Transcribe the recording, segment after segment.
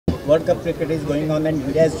World Cup cricket is going on and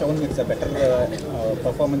India has shown it's a better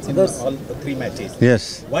performance in all the three matches.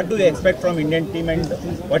 Yes. What do you expect from Indian team and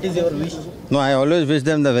what is your wish? No, I always wish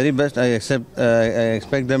them the very best. I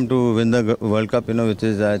expect them to win the World Cup, which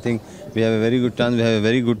is, I think, we have a very good chance. We have a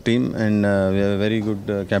very good team and we have a very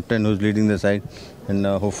good captain who's leading the side. And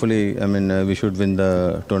hopefully, we should win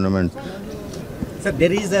the tournament. Sir,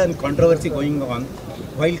 there is a controversy going on.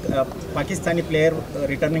 While Pakistani player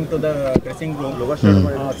returning to the dressing room,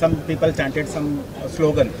 some people chanted some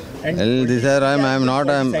slogan. And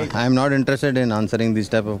I'm not interested in answering this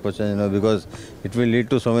type of questions, because it will lead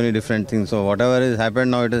to so many different things. So whatever has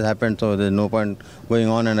happened now, it has happened. So there's no point going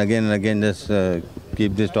on and again just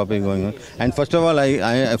keep this topic going on. And first of all,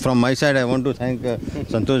 I from my side, I want to thank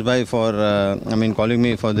Santosh Bhai for calling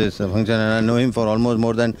me for this function. And I know him for almost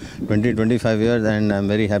more than 20-25 years, and I'm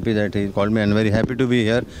very happy that he called me and very happy to be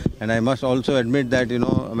here. And I must also admit that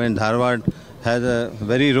Dharwad has a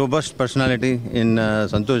very robust personality in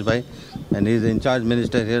Santosh Bhai, and he is the in-charge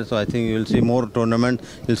minister here. So I think you will see more tournaments,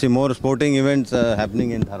 you'll see more sporting events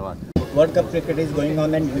happening in Dharwad. World Cup cricket is going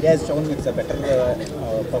on and India has shown it's a better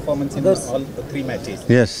performance in all the three matches.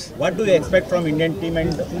 Yes. What do you expect from Indian team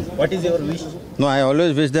and what is your wish? No, I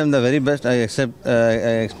always wish them the very best. I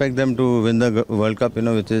expect them to win the World Cup,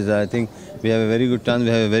 which is, I think, we have a very good chance. We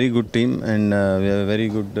have a very good team and we have a very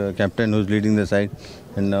good captain who's leading the side.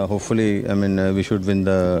 And hopefully, we should win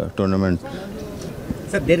the tournament.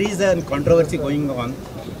 Sir, there is a controversy going on.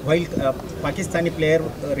 While Pakistani player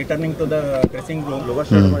returning to the dressing room,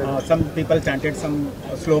 some people chanted some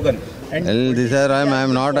slogan. And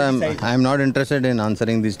I'm not interested in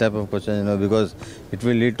answering this type of questions, because it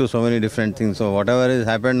will lead to so many different things. So whatever has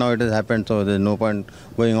happened now, it has happened. So there's no point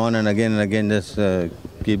going on and again just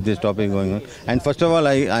keep this topic going on. And first of all,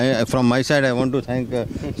 I from my side, I want to thank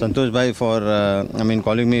Santosh Bhai for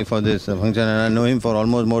calling me for this function. And I know him for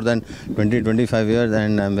almost more than 20-25 years,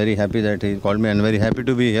 and I'm very happy that he called me and very happy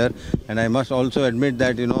to be here. And I must also admit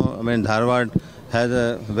that Dharwad has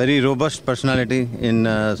a very robust personality in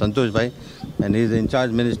Santosh Bhai, and he is the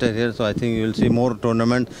in-charge minister here. So I think you will see more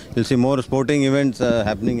tournaments, you'll see more sporting events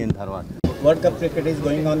happening in Dharwad. World Cup cricket is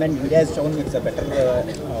going on and India has shown it's a better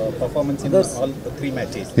performance in all the three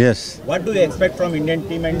matches. Yes. What do you expect from Indian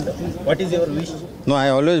team and what is your wish? No, I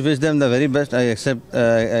always wish them the very best. I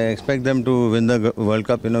expect them to win the World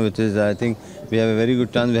Cup, which is, I think, we have a very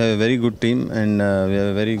good chance. We have a very good team and we have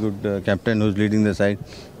a very good captain who's leading the side.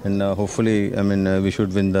 And hopefully, we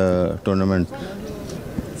should win the tournament.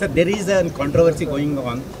 Sir, there is a controversy going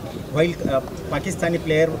on. While Pakistani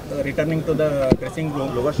player returning to the dressing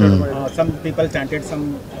room, some people chanted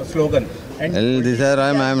some slogan. And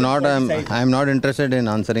I'm not interested in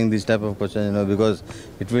answering this type of questions, because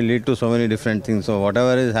it will lead to so many different things. So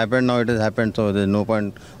whatever has happened now, it has happened. So there's no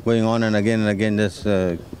point going on and again just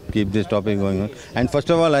keep this topic going on. And first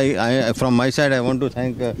of all, I from my side, I want to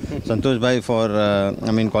thank Santosh Bhai for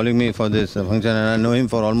calling me for this function. And I know him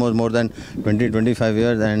for almost more than 20-25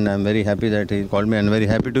 years, and I'm very happy that he called me and very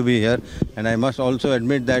happy to be here. And I must also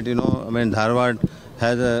admit that Dharwad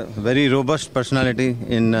has a very robust personality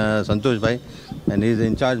in Santosh Bhai, and he is the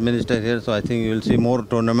in-charge minister here. So I think you will see more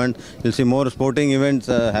tournaments, you'll see more sporting events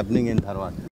happening in Dharwad.